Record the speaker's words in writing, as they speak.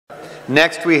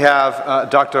Next we have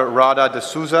Dr. Radha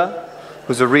D'Souza,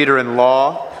 who's a reader in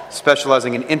law,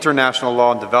 specializing in international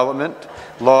law and development,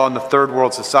 law in the third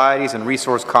world societies and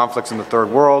resource conflicts in the third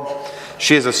world.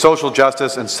 She is a social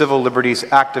justice and civil liberties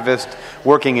activist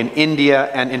working in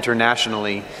India and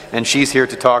internationally, and she's here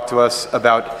to talk to us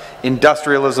about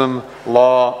industrialism,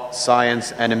 law,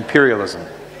 science, and imperialism.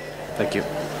 Thank you.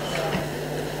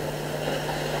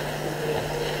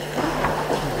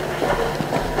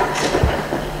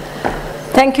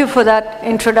 Thank you for that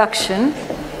introduction.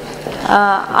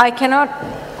 I cannot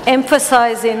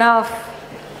emphasize enough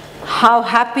how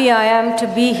happy I am to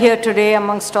be here today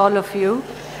amongst all of you.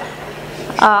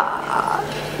 I'm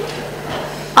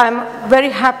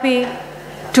very happy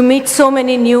to meet so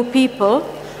many new people,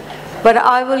 but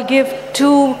I will give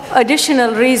 2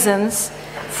 additional reasons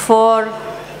for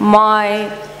my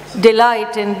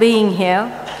delight in being here.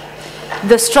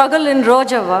 The struggle in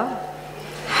Rojava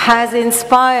has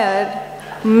inspired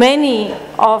many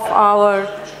of our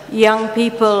young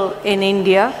people in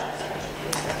India,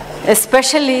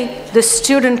 especially the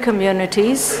student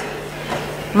communities,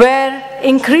 where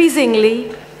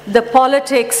increasingly the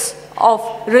politics of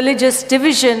religious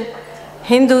division,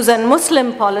 Hindus and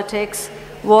Muslim politics,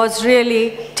 was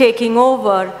really taking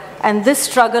over, and this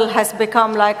struggle has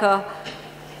become like a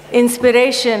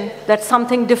inspiration that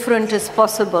something different is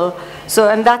possible.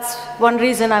 And that's one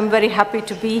reason I'm very happy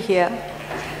to be here.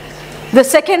 The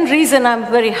second reason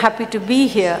I'm very happy to be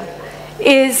here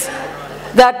is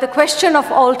that the question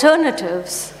of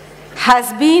alternatives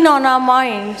has been on our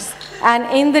minds and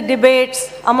in the debates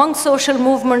among social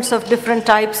movements of different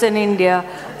types in India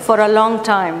for a long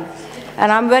time.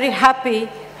 And I'm very happy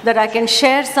that I can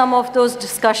share some of those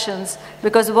discussions,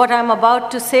 because what I'm about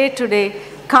to say today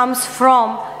comes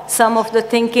from some of the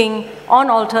thinking on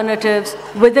alternatives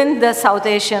within the South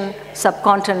Asian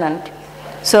subcontinent.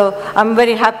 So I'm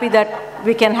very happy that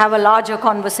we can have a larger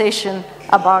conversation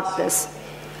about this.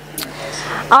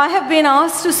 I have been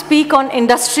asked to speak on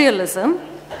industrialism.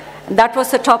 That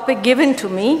was a topic given to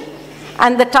me.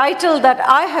 And the title that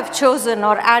I have chosen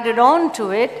or added on to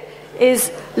it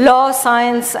is Law,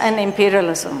 Science, and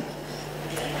Imperialism.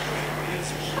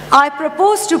 I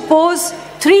propose to pose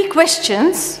 3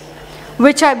 questions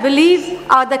which I believe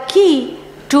are the key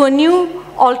to a new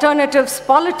alternatives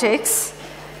politics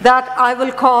that I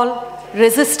will call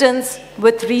resistance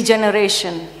with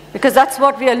regeneration, because that's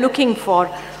what we are looking for,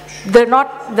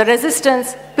 the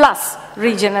resistance plus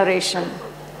regeneration.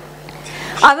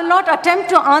 I will not attempt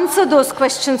to answer those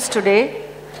questions today.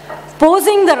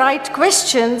 Posing the right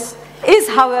questions is,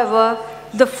 however,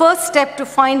 the first step to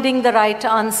finding the right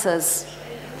answers.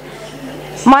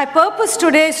 My purpose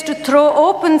today is to throw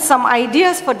open some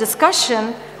ideas for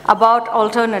discussion about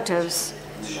alternatives.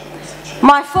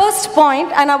 My first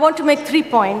point, and I want to make 3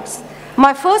 points.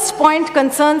 My first point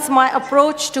concerns my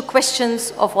approach to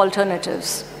questions of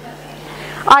alternatives.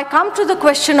 I come to the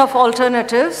question of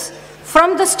alternatives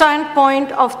from the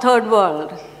standpoint of third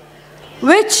world,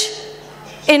 which,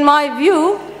 in my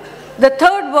view, the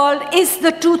third world is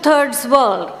the 2/3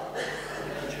 world.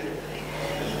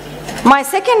 My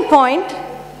second point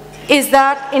is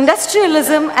that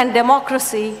industrialism and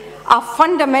democracy are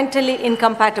fundamentally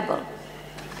incompatible.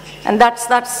 And that's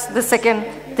the second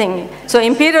thing. So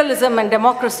imperialism and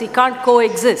democracy can't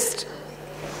coexist.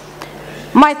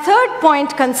 My third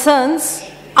point concerns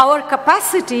our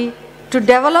capacity to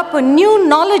develop a new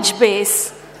knowledge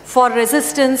base for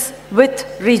resistance with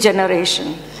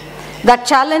regeneration that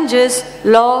challenges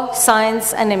law,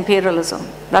 science, and imperialism.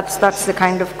 That's the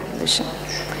kind of condition.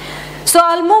 So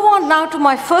I'll move on now to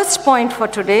my first point for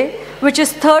today, which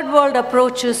is third world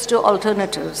approaches to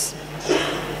alternatives.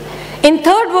 In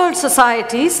third world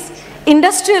societies,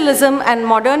 industrialism and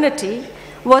modernity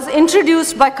was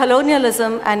introduced by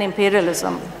colonialism and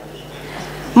imperialism.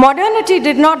 Modernity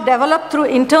did not develop through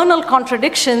internal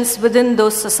contradictions within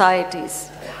those societies.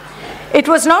 It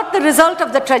was not the result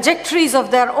of the trajectories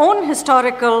of their own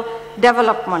historical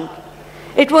development.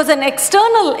 It was an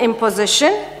external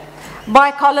imposition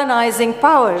by colonizing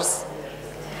powers.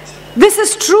 This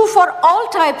is true for all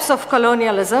types of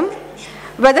colonialism,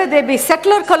 whether they be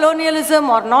settler colonialism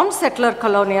or non-settler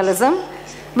colonialism,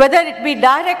 whether it be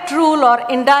direct rule or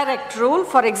indirect rule,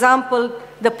 for example,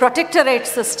 the protectorate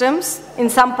systems in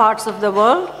some parts of the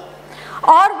world,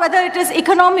 or whether it is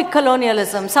economic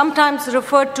colonialism, sometimes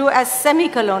referred to as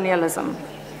semi-colonialism.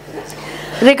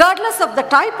 Regardless of the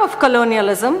type of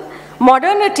colonialism,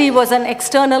 modernity was an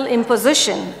external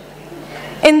imposition.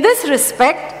 In this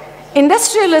respect,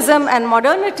 industrialism and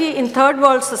modernity in third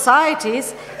world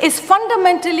societies is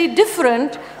fundamentally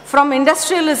different from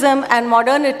industrialism and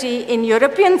modernity in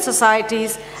European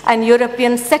societies and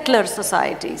European settler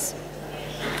societies.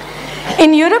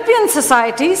 In European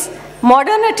societies,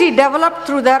 modernity developed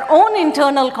through their own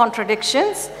internal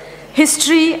contradictions,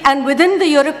 history, and within the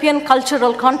European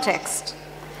cultural context.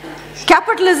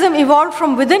 Capitalism evolved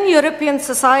from within European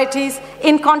societies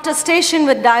in contestation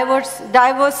with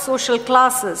diverse social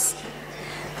classes.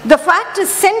 The fact is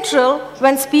central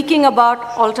when speaking about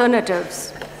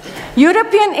alternatives.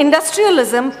 European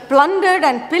industrialism plundered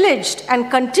and pillaged and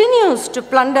continues to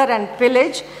plunder and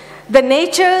pillage the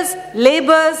natures,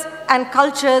 labors, and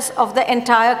cultures of the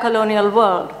entire colonial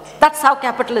world. That's how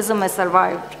capitalism has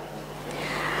survived.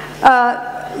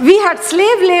 We had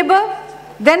slave labor,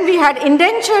 then we had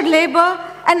indentured labor,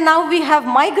 and now we have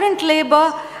migrant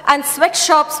labor and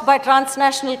sweatshops by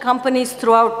transnational companies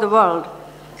throughout the world.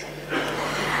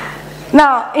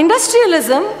 Now,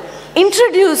 industrialism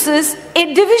introduces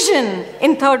a division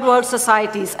in third world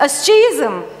societies, a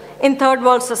schism in third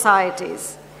world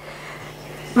societies,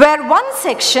 where one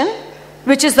section,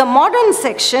 which is the modern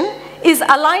section, is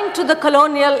aligned to the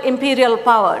colonial imperial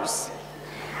powers,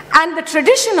 and the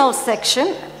traditional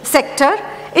sector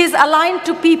is aligned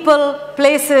to people,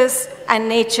 places, and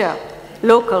nature,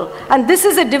 local. And this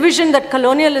is a division that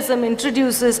colonialism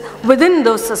introduces within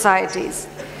those societies.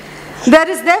 There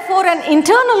is therefore an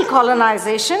internal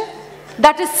colonization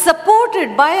that is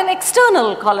supported by an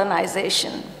external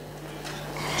colonization.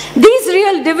 These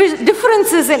real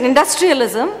differences in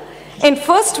industrialism in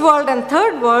first world and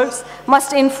third worlds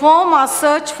must inform our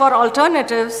search for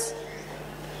alternatives.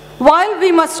 While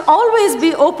we must always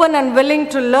be open and willing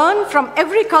to learn from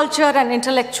every culture and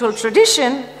intellectual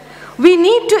tradition, we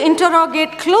need to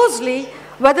interrogate closely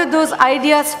whether those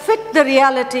ideas fit the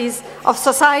realities of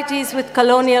societies with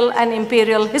colonial and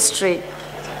imperial history.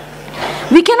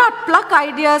 We cannot pluck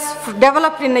ideas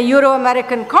developed in a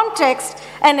Euro-American context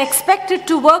and expect it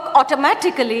to work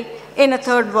automatically in a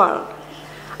third world.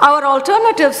 Our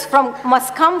alternatives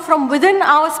must come from within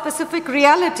our specific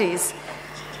realities.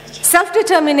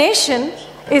 Self-determination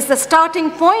is the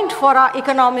starting point for our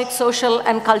economic, social,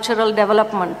 and cultural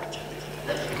development.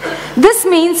 This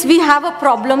means we have a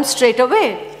problem straight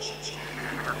away.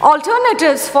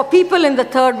 Alternatives for people in the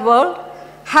third world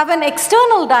have an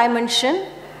external dimension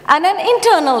and an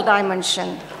internal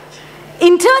dimension.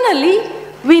 Internally,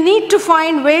 we need to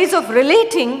find ways of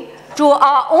relating to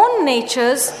our own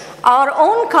natures, our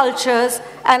own cultures,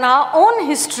 and our own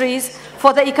histories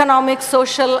for the economic,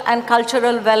 social, and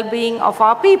cultural well-being of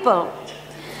our people.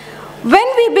 When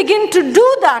we begin to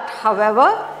do that,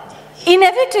 however,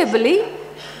 inevitably,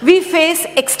 we face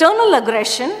external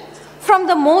aggression from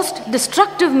the most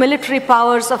destructive military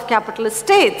powers of capitalist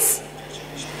states.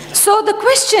 So the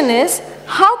question is,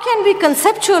 how can we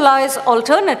conceptualize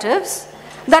alternatives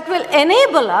that will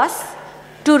enable us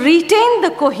to retain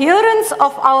the coherence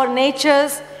of our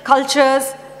natures,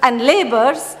 cultures, and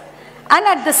labors, and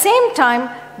at the same time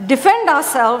defend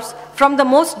ourselves from the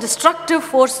most destructive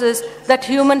forces that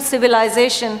human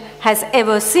civilization has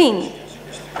ever seen?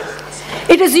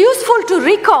 It is useful to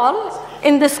recall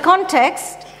in this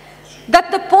context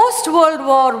that the post-World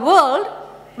War world,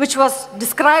 which was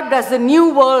described as the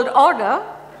New World Order,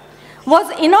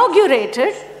 was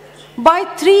inaugurated by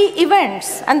three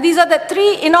events, and these are the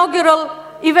three inaugural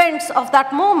events of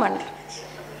that moment.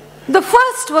 The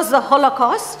first was the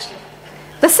Holocaust,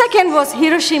 the second was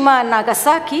Hiroshima and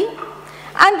Nagasaki,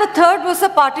 and the third was the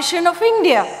partition of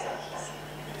India.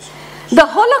 The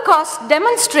Holocaust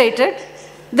demonstrated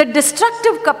the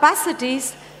destructive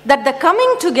capacities that the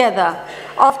coming together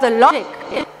of the logic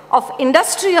of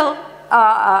industrial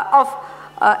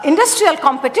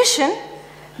competition,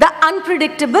 the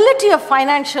unpredictability of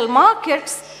financial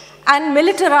markets, and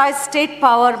militarized state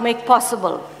power make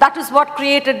possible. That is what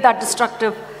created that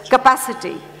destructive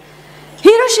capacity.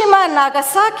 Hiroshima and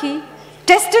Nagasaki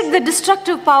tested the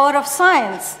destructive power of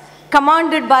science,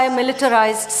 commanded by a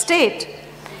militarized state.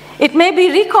 It may be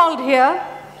recalled here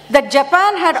that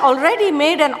Japan had already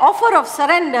made an offer of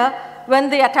surrender when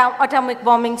the atomic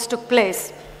bombings took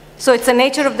place. So it's the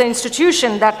nature of the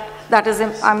institution that is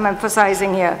I'm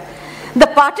emphasizing here. The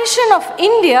partition of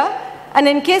India, and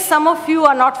in case some of you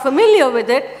are not familiar with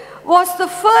it, was the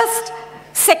first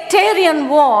sectarian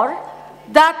war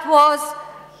that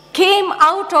came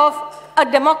out of a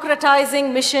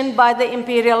democratizing mission by the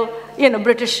imperial,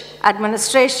 British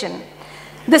administration.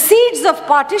 The seeds of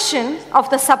partition of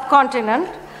the subcontinent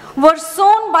were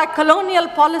sown by colonial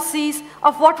policies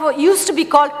of what used to be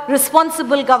called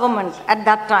responsible government at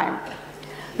that time.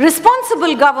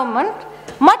 Responsible government,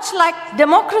 much like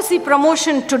democracy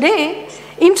promotion today,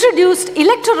 introduced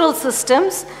electoral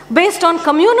systems based on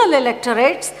communal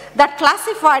electorates that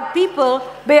classified people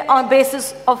on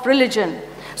basis of religion.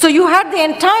 So you had the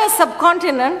entire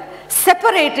subcontinent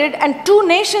separated and two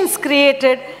nations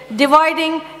created,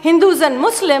 dividing Hindus and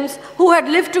Muslims who had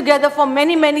lived together for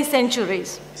many, many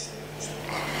centuries.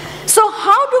 So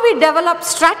how do we develop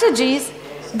strategies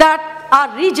that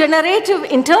are regenerative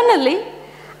internally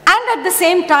and at the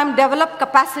same time develop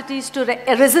capacities to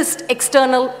resist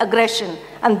external aggression?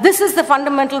 And this is the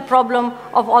fundamental problem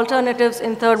of alternatives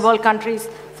in third world countries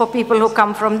for people who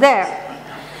come from there.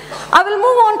 I will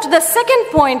move on to the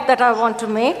second point that I want to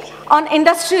make on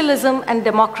industrialism and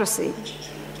democracy.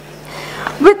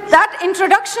 With that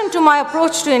introduction to my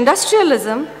approach to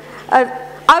industrialism,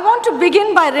 I want to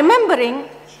begin by remembering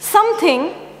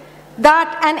something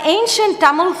that an ancient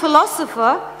Tamil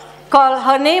philosopher called,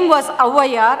 her name was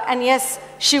Avvaiyar, and yes,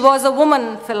 she was a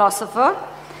woman philosopher.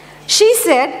 She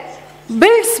said,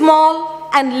 build small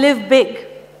and live big.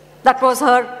 That was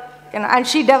her, and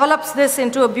she develops this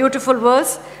into a beautiful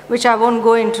verse, which I won't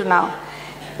go into now.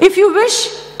 If you wish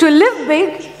to live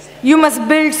big, you must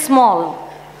build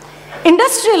small.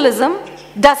 Industrialism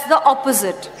does the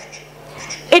opposite.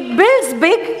 It builds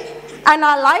big, and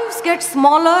our lives get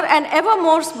smaller and ever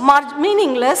more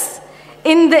meaningless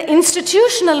in the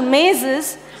institutional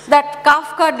mazes that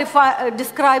Kafka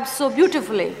describes so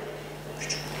beautifully.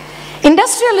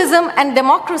 Industrialism and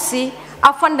democracy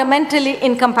are fundamentally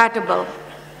incompatible.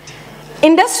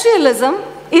 Industrialism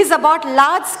is about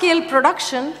large-scale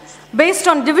production based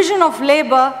on division of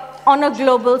labor on a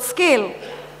global scale.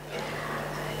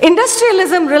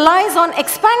 Industrialism relies on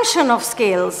expansion of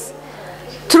scales.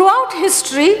 Throughout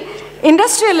history,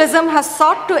 industrialism has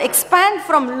sought to expand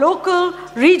from local,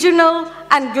 regional,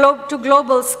 and to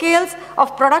global scales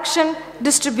of production,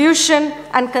 distribution,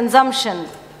 and consumption.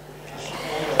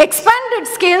 Expanded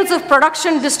scales of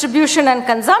production, distribution, and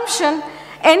consumption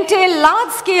entail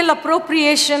large-scale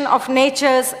appropriation of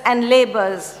natures and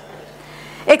labors.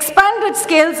 Expanded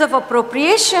scales of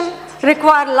appropriation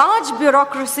require large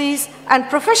bureaucracies and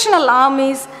professional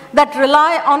armies that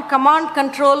rely on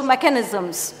command-control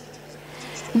mechanisms.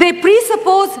 They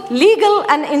presuppose legal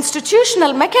and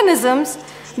institutional mechanisms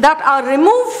that are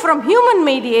removed from human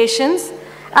mediations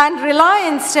and rely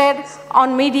instead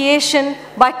on mediation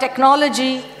by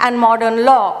technology and modern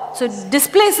law. So it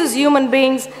displaces human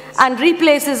beings and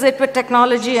replaces it with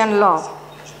technology and law.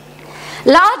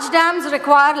 Large dams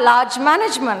require large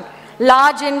management,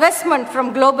 large investment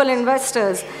from global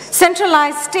investors,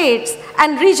 centralized states,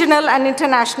 and regional and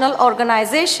international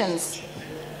organizations.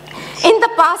 In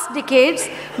the past decades,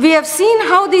 we have seen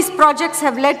how these projects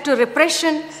have led to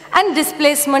repression and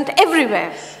displacement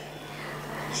everywhere.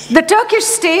 The Turkish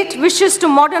state wishes to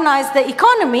modernize the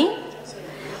economy,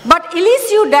 but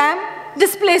Ilissu Dam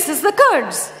displaces the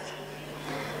Kurds.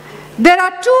 There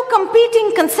are two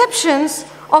competing conceptions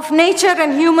of nature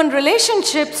and human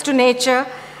relationships to nature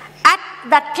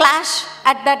that clash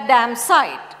at that dam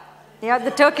site. Yeah,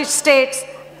 the Turkish states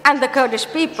and the Kurdish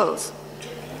peoples.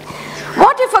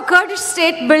 What if a Kurdish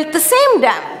state built the same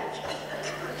dam?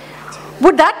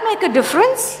 Would that make a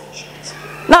difference?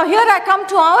 Now here I come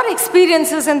to our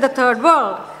experiences in the third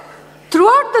world.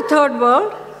 Throughout the third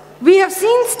world, we have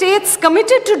seen states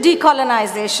committed to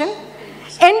decolonization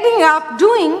ending up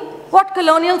doing what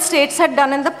colonial states had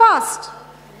done in the past.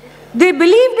 They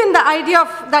believed in the idea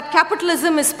that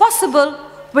capitalism is possible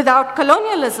without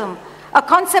colonialism, a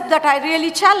concept that I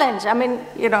really challenge. I mean,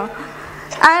 you know,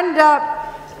 and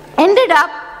ended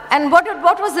up, and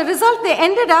what was the result? They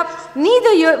ended up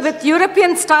neither with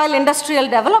European-style industrial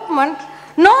development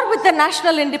nor with the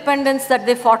national independence that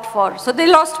they fought for. So they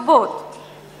lost both.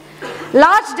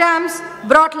 Large dams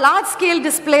brought large-scale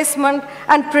displacement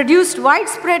and produced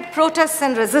widespread protests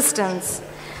and resistance.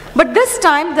 But this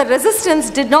time, the resistance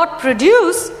did not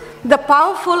produce the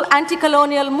powerful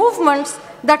anti-colonial movements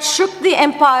that shook the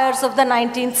empires of the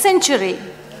 19th century.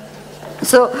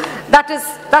 So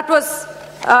that was,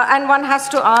 and one has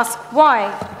to ask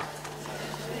why.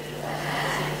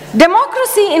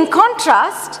 Democracy, in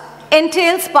contrast,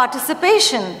 entails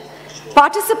participation.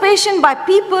 Participation by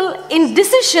people in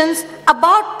decisions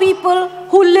about people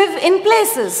who live in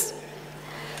places.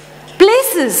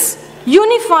 Places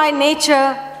unify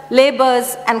nature,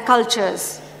 labors, and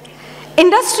cultures.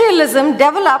 Industrialism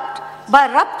developed by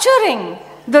rupturing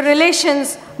the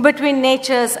relations between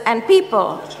natures and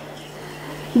people.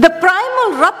 The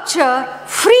primal rupture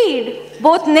freed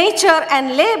both nature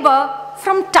and labor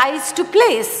from ties to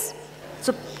place.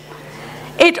 So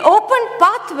it opened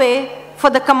pathway for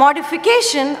the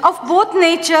commodification of both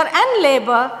nature and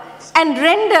labor and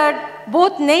rendered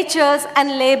both natures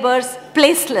and labors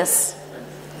placeless.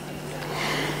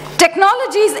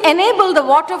 Technologies enable the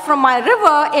water from my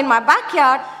river in my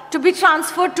backyard to be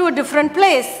transferred to a different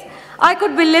place. I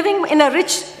could be living in a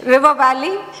rich river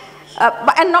valley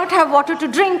and not have water to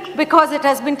drink because it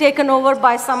has been taken over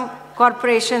by some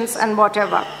corporations and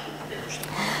whatever.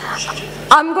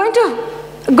 I'm going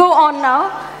to go on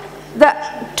now.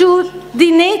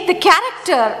 The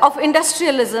character of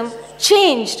industrialism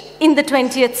changed in the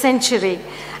 20th century,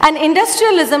 and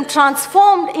industrialism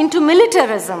transformed into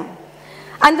militarism.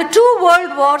 And the two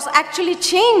world wars actually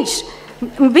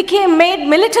made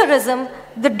militarism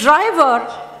the driver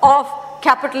of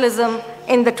capitalism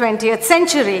in the 20th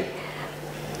century.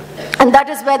 And that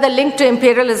is where the link to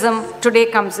imperialism today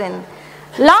comes in.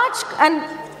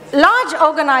 Large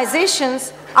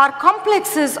organizations are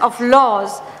complexes of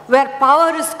laws where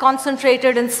power is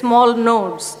concentrated in small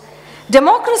nodes.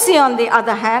 Democracy, on the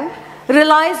other hand,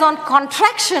 relies on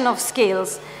contraction of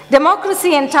scales.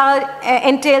 Democracy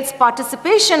entails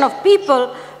participation of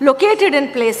people located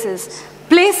in places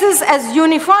as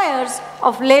unifiers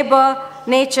of labor,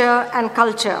 nature, and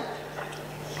culture.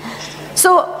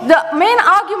 So the main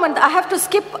argument, I have to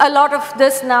skip a lot of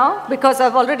this now because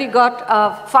I've already got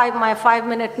my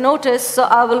 5-minute notice, so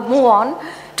I will move on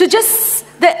to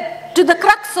the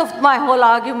crux of my whole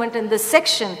argument in this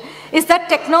section, is that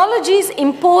technologies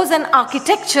impose an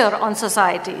architecture on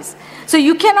societies. So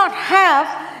you cannot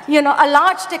have a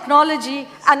large technology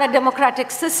and a democratic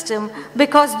system,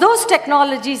 because those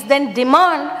technologies then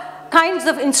demand kinds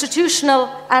of institutional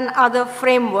and other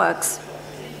frameworks.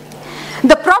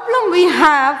 The problem we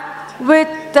have with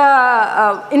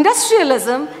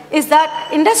industrialism is that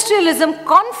industrialism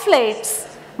conflates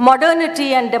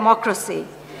modernity and democracy.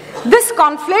 This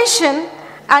conflation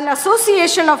and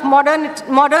association of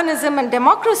modernism and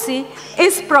democracy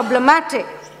is problematic.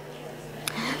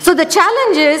 So the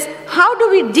challenge is, how do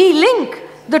we de-link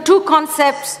the two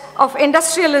concepts of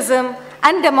industrialism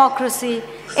and democracy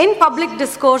in public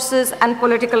discourses and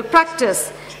political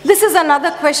practice? This is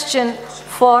another question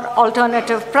for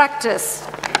alternative practice.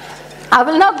 I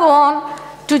will now go on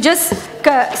to just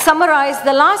summarize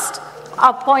the last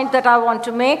point that I want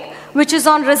to make, which is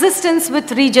on resistance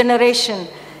with regeneration,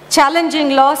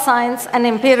 challenging law, science, and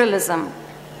imperialism.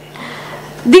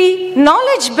 The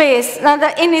knowledge base, in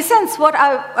a sense,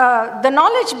 the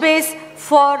knowledge base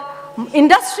for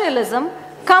industrialism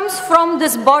comes from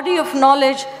this body of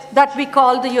knowledge that we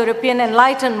call the European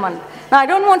Enlightenment. Now, I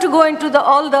don't want to go into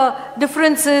all the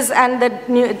differences and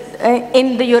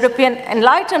in the European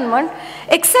Enlightenment,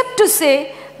 except to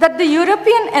say that the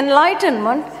European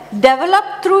Enlightenment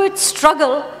developed through its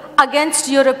struggle against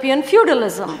European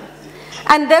feudalism.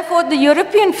 And therefore, the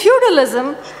European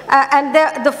feudalism and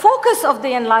the focus of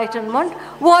the Enlightenment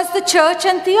was the church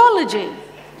and theology.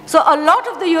 So a lot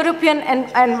of the European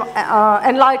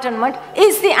Enlightenment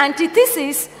is the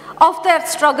antithesis of their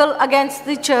struggle against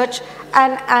the church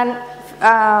and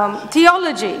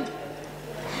theology.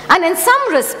 And in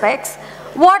some respects,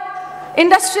 what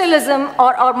industrialism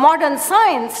or modern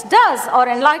science does, or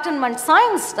Enlightenment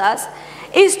science does,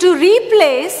 is to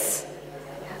replace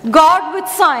God with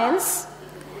science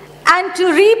and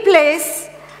to replace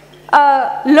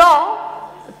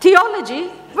theology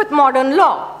with modern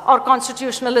law or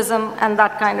constitutionalism and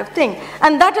that kind of thing.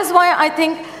 And that is why I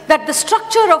think that the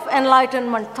structure of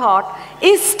Enlightenment thought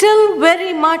is still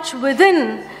very much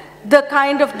within the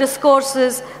kind of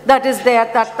discourses that is there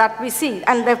that we see,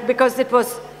 and because it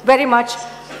was very much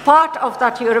part of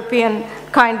that European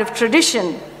kind of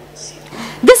tradition.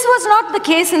 This was not the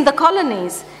case in the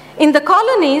colonies. In the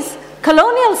colonies,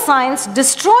 colonial science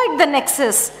destroyed the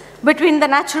nexus between the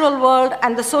natural world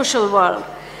and the social world.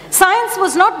 Science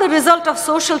was not the result of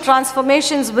social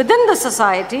transformations within the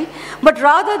society, but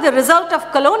rather the result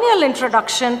of colonial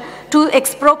introduction to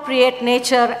expropriate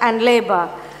nature and labor.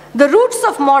 The roots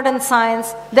of modern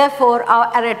science, therefore,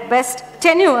 are at best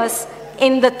tenuous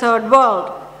in the third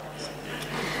world.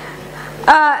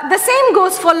 The same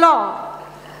goes for law.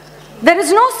 There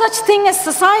is no such thing as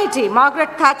society.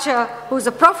 Margaret Thatcher, who is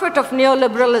a prophet of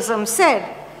neoliberalism,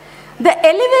 said, the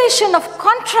elevation of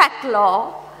contract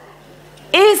law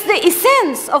is the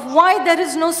essence of why there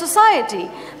is no society.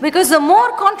 Because the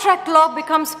more contract law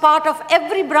becomes part of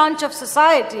every branch of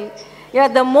society,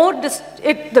 the more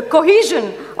the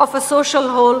cohesion of a social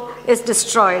whole is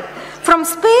destroyed. From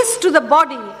space to the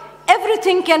body,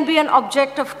 everything can be an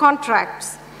object of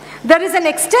contracts. There is an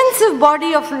extensive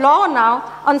body of law now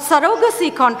on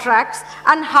surrogacy contracts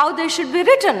and how they should be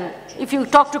written, if you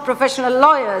talk to professional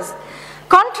lawyers.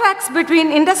 Contracts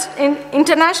between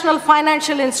international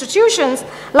financial institutions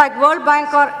like World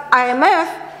Bank or IMF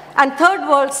and third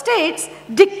world states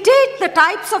dictate the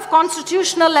types of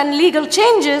constitutional and legal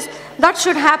changes that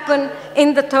should happen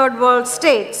in the third world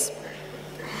states.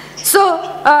 So,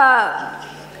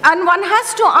 and one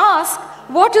has to ask,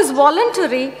 what is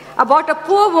voluntary about a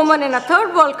poor woman in a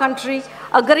third world country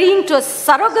agreeing to a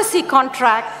surrogacy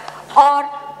contract, or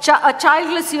a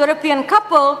childless European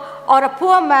couple, or a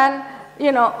poor man,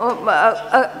 you know,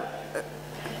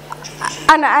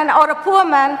 or a poor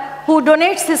man who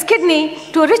donates his kidney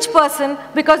to a rich person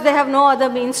because they have no other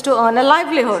means to earn a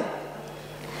livelihood.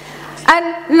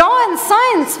 And law and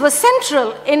science was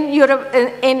central in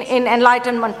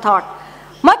Enlightenment thought.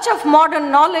 Much of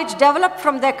modern knowledge developed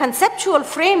from their conceptual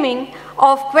framing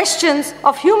of questions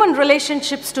of human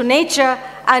relationships to nature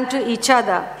and to each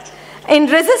other. In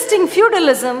resisting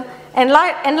feudalism,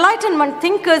 Enlightenment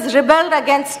thinkers rebelled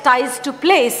against ties to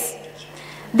place.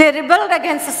 They rebelled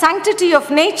against the sanctity of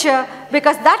nature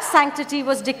because that sanctity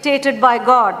was dictated by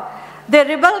God. They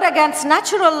rebelled against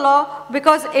natural law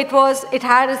because it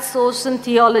had its source in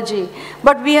theology.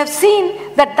 But we have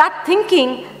seen that that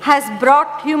thinking has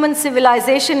brought human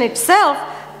civilization itself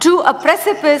to a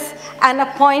precipice and a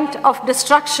point of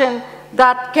destruction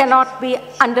that cannot be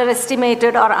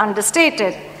underestimated or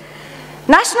understated.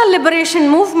 National liberation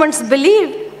movements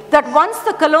believed that once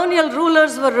the colonial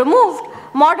rulers were removed,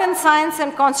 modern science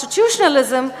and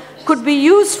constitutionalism could be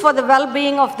used for the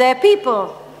well-being of their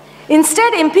people.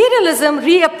 Instead, imperialism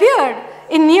reappeared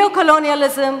in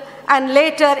neocolonialism and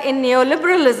later in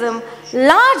neoliberalism,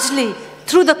 largely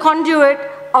through the conduit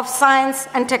of science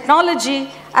and technology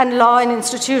and law and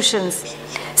institutions.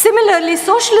 Similarly,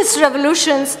 socialist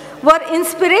revolutions were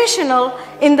inspirational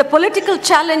in the political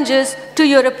challenges to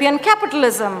European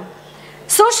capitalism.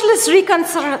 Socialist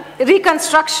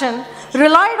reconstruction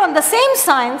relied on the same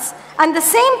science and the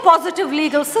same positive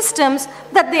legal systems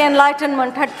that the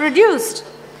Enlightenment had produced.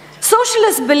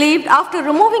 Socialists believed after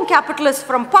removing capitalists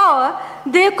from power,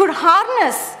 they could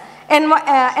harness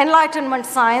Enlightenment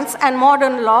science and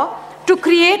modern law to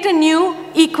create a new,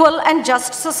 equal, and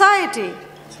just society.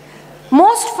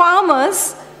 Most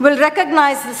farmers will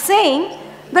recognize the saying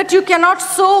that you cannot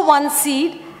sow one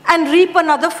seed and reap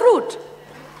another fruit.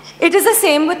 It is the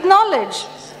same with knowledge.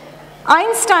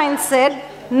 Einstein said,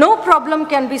 no problem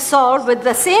can be solved with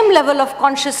the same level of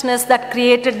consciousness that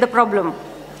created the problem.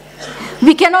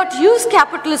 We cannot use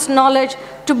capitalist knowledge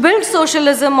to build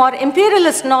socialism or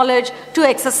imperialist knowledge to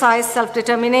exercise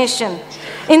self-determination.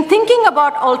 In thinking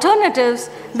about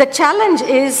alternatives, the challenge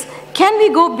is, can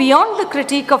we go beyond the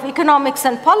critique of economics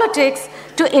and politics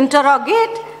to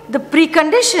interrogate the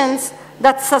preconditions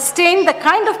that sustain the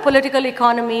kind of political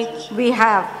economy we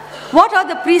have? What are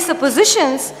the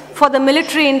presuppositions for the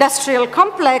military-industrial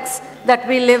complex that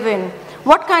we live in?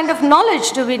 What kind of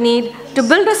knowledge do we need to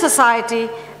build a society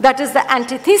that is the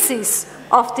antithesis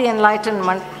of the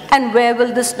Enlightenment, and where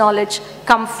will this knowledge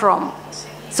come from?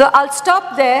 So I'll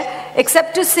stop there,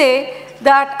 except to say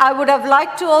that I would have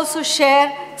liked to also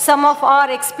share some of our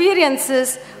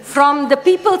experiences from the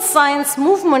people's science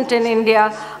movement in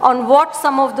India on what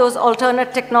some of those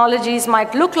alternate technologies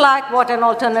might look like, what an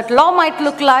alternate law might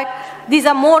look like. These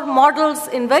are more models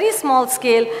in very small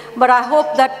scale, but I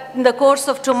hope that in the course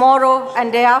of tomorrow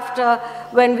and day after,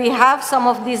 when we have some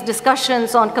of these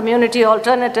discussions on community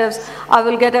alternatives, I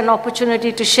will get an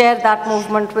opportunity to share that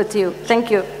movement with you. Thank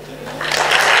you.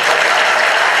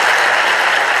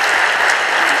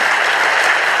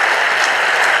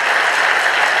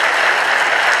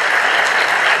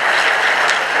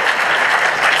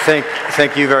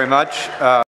 Thank you very much.